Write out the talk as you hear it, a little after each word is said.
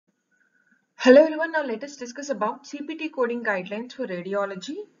Hello everyone, now let us discuss about CPT coding guidelines for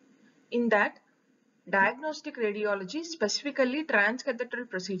radiology. In that, diagnostic radiology, specifically transcatheter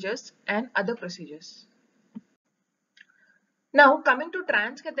procedures and other procedures. Now coming to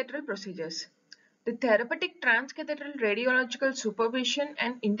transcatheter procedures. The therapeutic transcatheter radiological supervision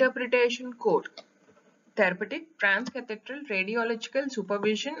and interpretation code. Therapeutic transcatheter radiological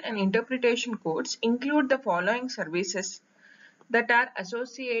supervision and interpretation codes include the following services that are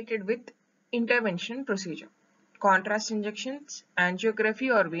associated with intervention procedure: contrast injections, angiography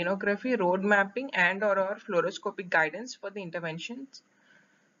or venography, road mapping and or fluoroscopic guidance for the interventions,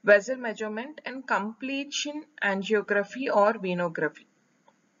 vessel measurement and completion angiography or venography,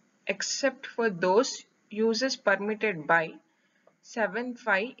 except for those uses permitted by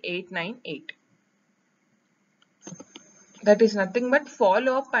 75898. That is nothing but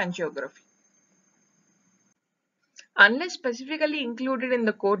follow-up angiography. Unless specifically included in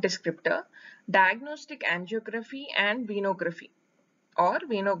the code descriptor, diagnostic angiography and venography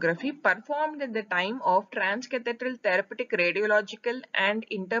performed at the time of transcatheter therapeutic radiological and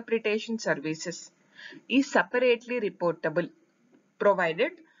interpretation services is separately reportable,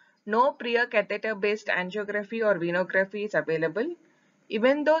 provided no prior catheter based angiography or venography is available.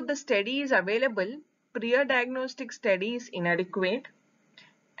 Even though the study is available, prior diagnostic study is inadequate,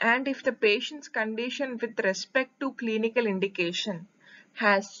 and if the patient's condition with respect to clinical indication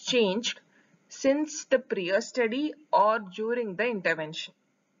has changed since the prior study or during the intervention.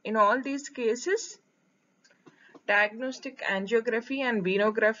 In all these cases, diagnostic angiography and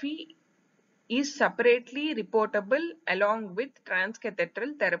venography is separately reportable along with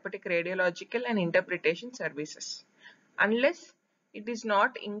transcatheter therapeutic radiological and interpretation services, unless it is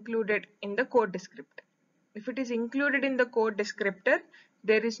not included in the code descriptor. If it is included in the code descriptor,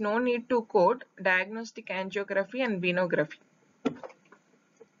 there is no need to code diagnostic angiography and venography.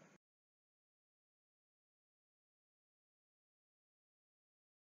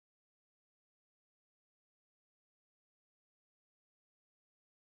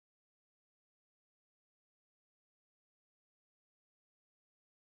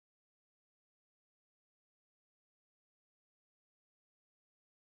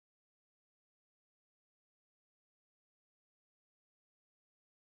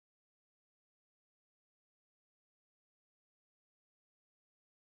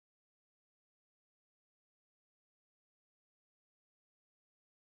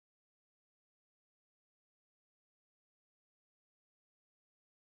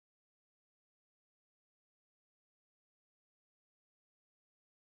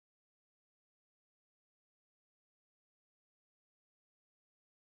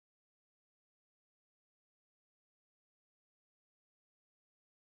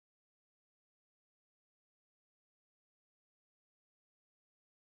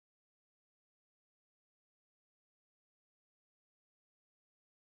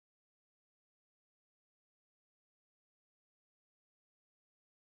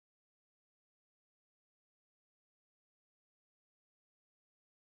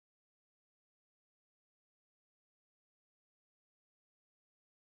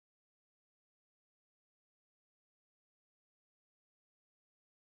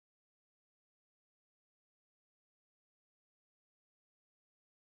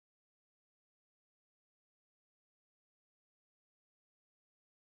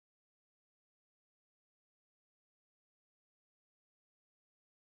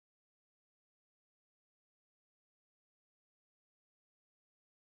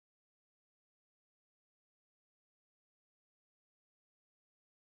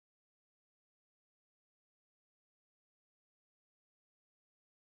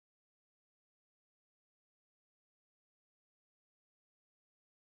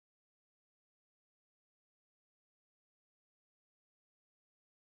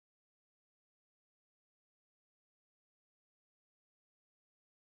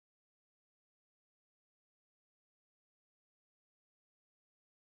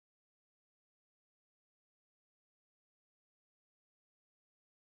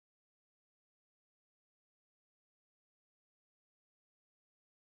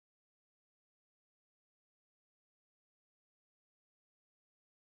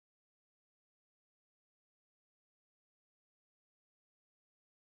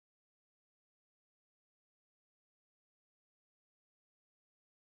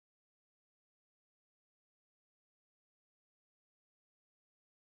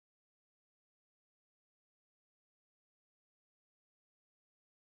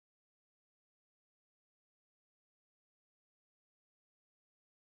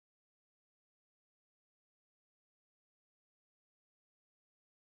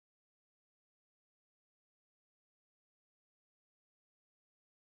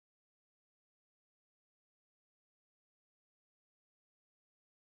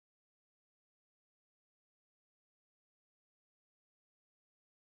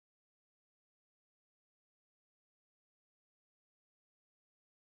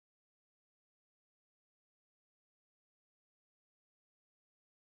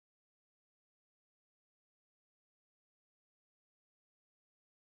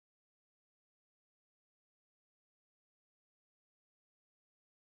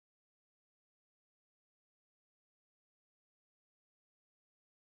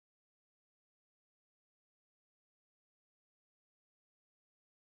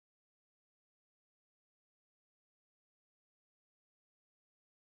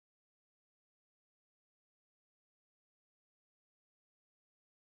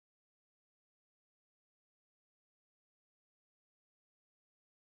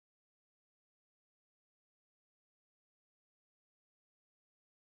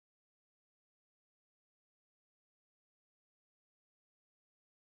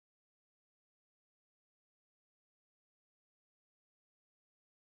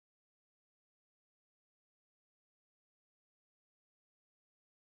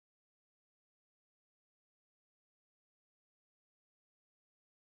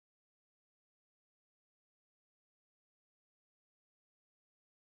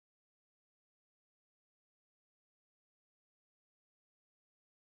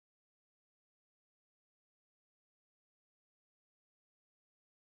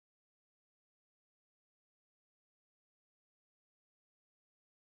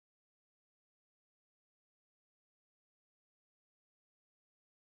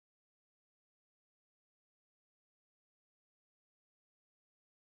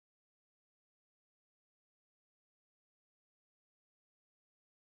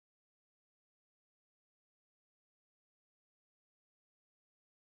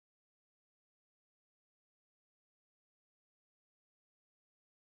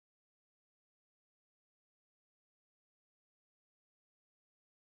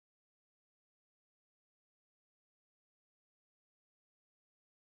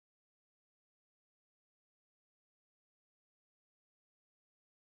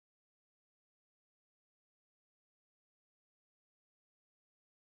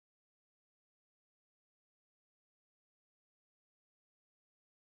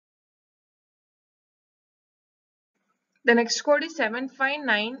 The next code is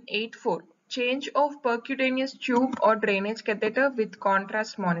 75984. Change of percutaneous tube or drainage catheter with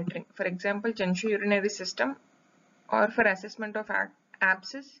contrast monitoring. For example, genitourinary system, or for assessment of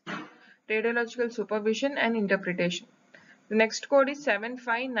abscess, radiological supervision and interpretation. The next code is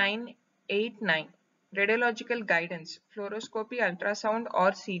 75989. Radiological guidance, fluoroscopy, ultrasound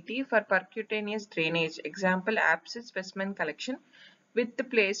or CT for percutaneous drainage. Example, abscess specimen collection with the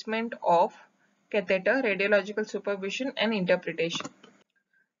placement of catheter, radiological supervision and interpretation.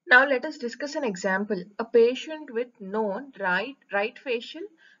 Now let us discuss an example. A patient with known right facial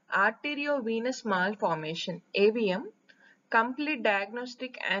arteriovenous malformation, AVM, complete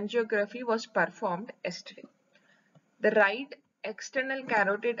diagnostic angiography was performed yesterday. The right external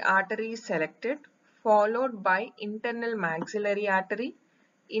carotid artery is selected, followed by internal maxillary artery,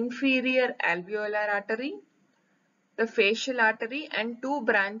 inferior alveolar artery, the facial artery and two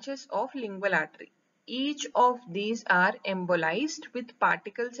branches of lingual artery. Each of these are embolized with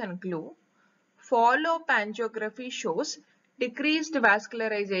particles and glue. Follow-up angiography shows decreased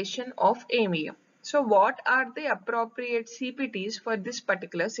vascularization of AVM. So what are the appropriate CPTs for this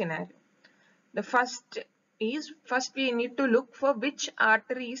particular scenario? The first we need to look for which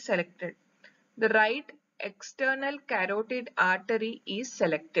artery is selected. The right external carotid artery is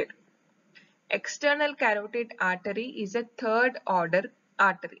selected. External carotid artery is a third order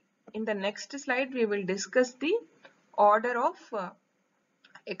artery. In the next slide, we will discuss the order of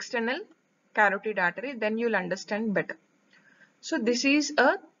external carotid artery, then you will understand better. So this is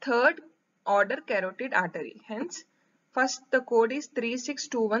a third order carotid artery. Hence, first the code is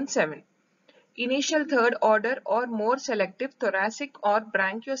 36217. Initial third order or more selective thoracic or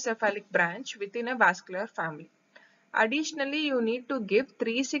brachiocephalic branch within a vascular family. Additionally, you need to give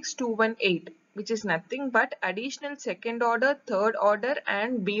 36218, which is nothing but additional second order, third order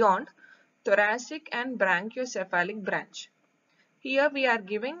and beyond thoracic and brachiocephalic branch. Here we are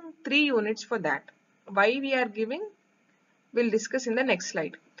giving 3 units for that. Why we are giving? We'll discuss in the next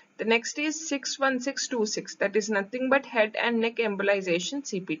slide. The next is 61626, that is nothing but head and neck embolization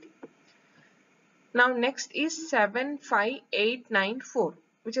CPT. Now next is 75894,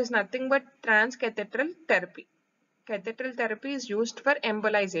 which is nothing but transcathedral therapy. Cathedral therapy is used for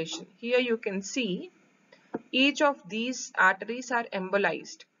embolization. Here you can see each of these arteries are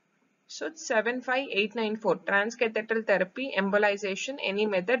embolized. So 75894, transcathedral therapy, embolization, any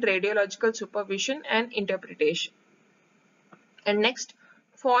method, radiological supervision and interpretation. And next,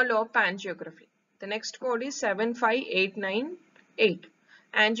 follow-up angiography. The next code is 75898.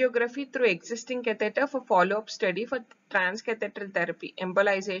 Angiography through existing catheter for follow-up study for transcathedral therapy,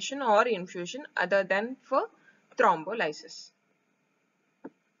 embolization or infusion other than for thrombolysis.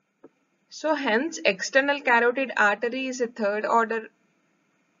 So hence external carotid artery is a third order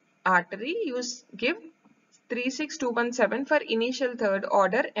artery. You give 36217 for initial third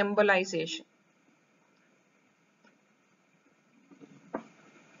order embolization.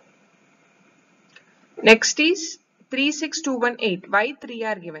 Next is 36218. Why 3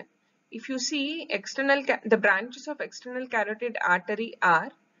 are given? If you see the branches of external carotid artery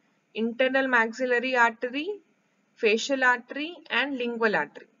are internal maxillary artery, facial artery and lingual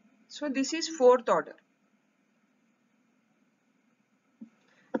artery. So this is fourth order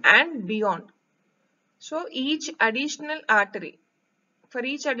and beyond. So each additional artery, for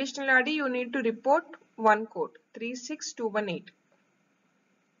each additional artery you need to report one code 36218.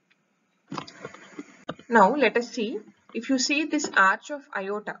 Now let us see. If you see this arch of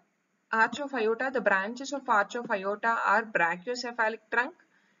aorta, the branches of arch of aorta are brachiocephalic trunk,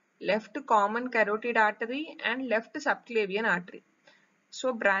 left common carotid artery and left subclavian artery.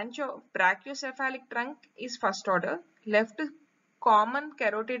 So branch of brachiocephalic trunk is first order, left common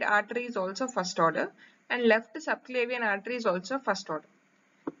carotid artery is also first order and left subclavian artery is also first order.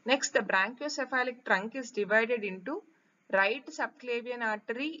 Next, the brachiocephalic trunk is divided into right subclavian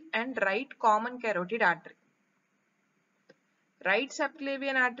artery and right common carotid artery. Right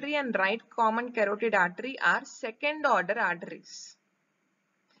subclavian artery and right common carotid artery are second order arteries.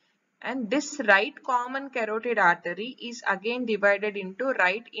 And this right common carotid artery is again divided into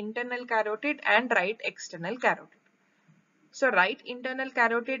right internal carotid and right external carotid. So right internal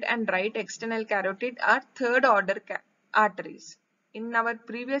carotid and right external carotid are third order arteries. In our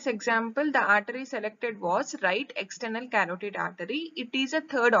previous example, the artery selected was right external carotid artery. It is a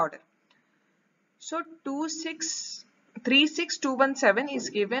third order. So 36217 is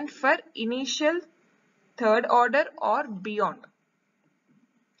given for initial third order or beyond.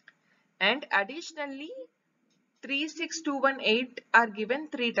 And additionally 36218 are given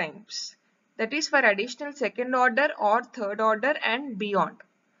 3 times. That is for additional second order or third order and beyond.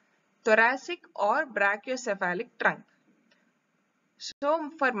 Thoracic or brachiocephalic trunk. So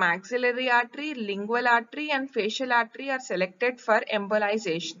for maxillary artery, lingual artery and facial artery are selected for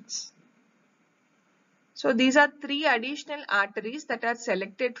embolizations. So these are three additional arteries that are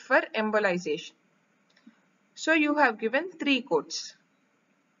selected for embolization. So you have given three codes.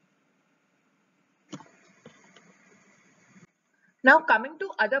 Now coming to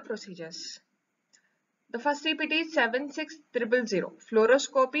other procedures. The first CPT is 76000,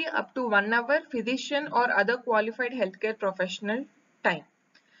 fluoroscopy up to 1 hour, physician or other qualified healthcare professional time.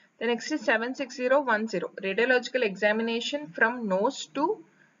 The next is 76010, radiological examination from nose to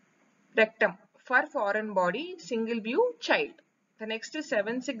rectum for foreign body, single view, child. The next is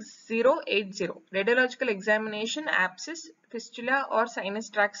 76080, radiological examination, abscess, fistula or sinus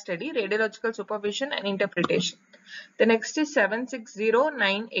tract study, radiological supervision and interpretation. The next is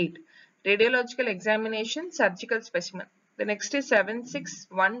 76098, radiological examination, surgical specimen. The next is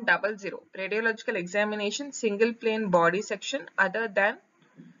 76100, radiological examination, single plane body section other than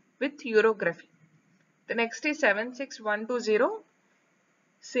with urography. The next is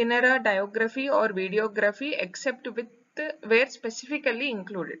 76120, diagnostic or videography except with where specifically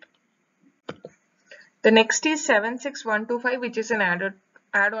included. The next is 76125, which is an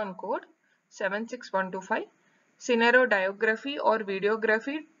add-on code. 76125, diagnostic or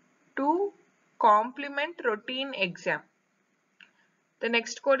videography to complement routine exam. The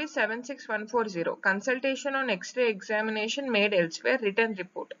next code is 76140, consultation on X-ray examination made elsewhere, written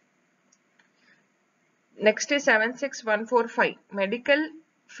report. Next is 76145, medical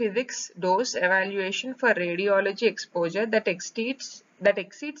physics dose evaluation for radiology exposure that exceeds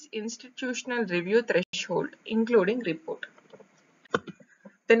institutional review threshold, including report.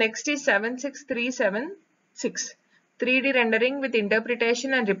 The next is 76376, 3D rendering with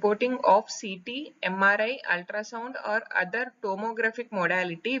interpretation and reporting of CT, MRI, ultrasound or other tomographic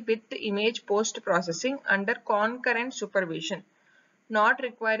modality with image post-processing under concurrent supervision, not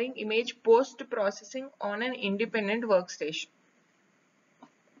requiring image post-processing on an independent workstation.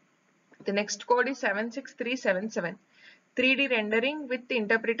 The next code is 76377, 3D rendering with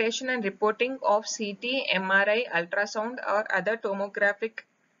interpretation and reporting of CT, MRI, ultrasound or other tomographic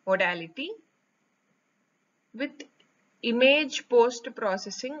modality with image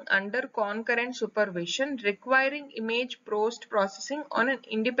post-processing under concurrent supervision requiring image post-processing on an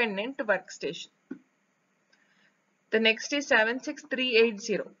independent workstation. The next is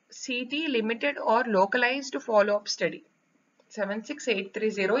 76380, CT limited or localized follow-up study.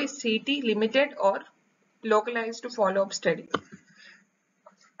 76830 is CT limited or localized follow-up study.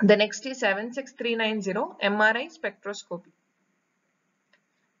 The next is 76390, MRI spectroscopy.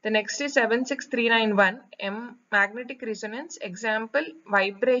 The next is 76391, magnetic resonance, example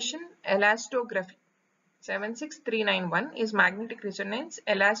vibration elastography. 76391 is magnetic resonance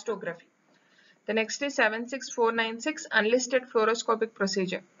elastography. The next is 76496, unlisted fluoroscopic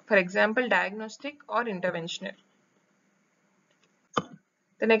procedure, for example diagnostic or interventional.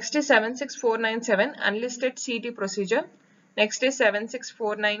 The next is 76497, unlisted CT procedure. Next is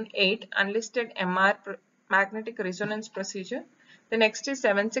 76498, unlisted MR magnetic resonance procedure. The next is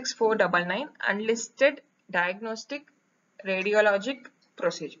 76499, unlisted diagnostic radiologic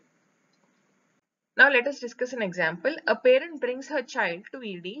procedure. Now let us discuss an example. A parent brings her child to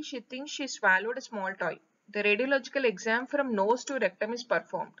ED. She thinks she swallowed a small toy. The radiological exam from nose to rectum is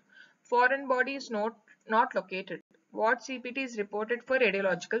performed. Foreign body is not located. What CPT is reported for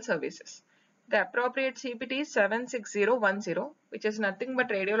radiological services? The appropriate CPT is 76010, which is nothing but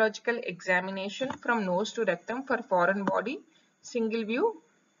radiological examination from nose to rectum for foreign body, single view,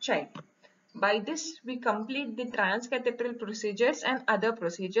 child. By this, we complete the transcathedral procedures and other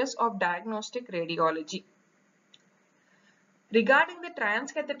procedures of diagnostic radiology. Regarding the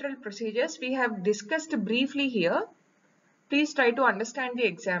transcathedral procedures, we have discussed briefly here. Please try to understand the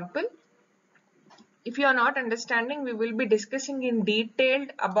example. If you are not understanding, we will be discussing in detail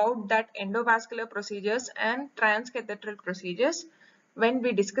about that endovascular procedures and transcathedral procedures when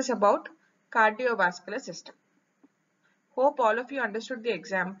we discuss about cardiovascular system. Hope all of you understood the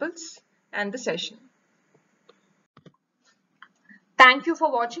examples and the session. Thank you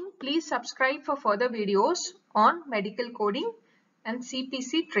for watching. Please subscribe for further videos on medical coding and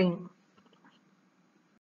CPC training.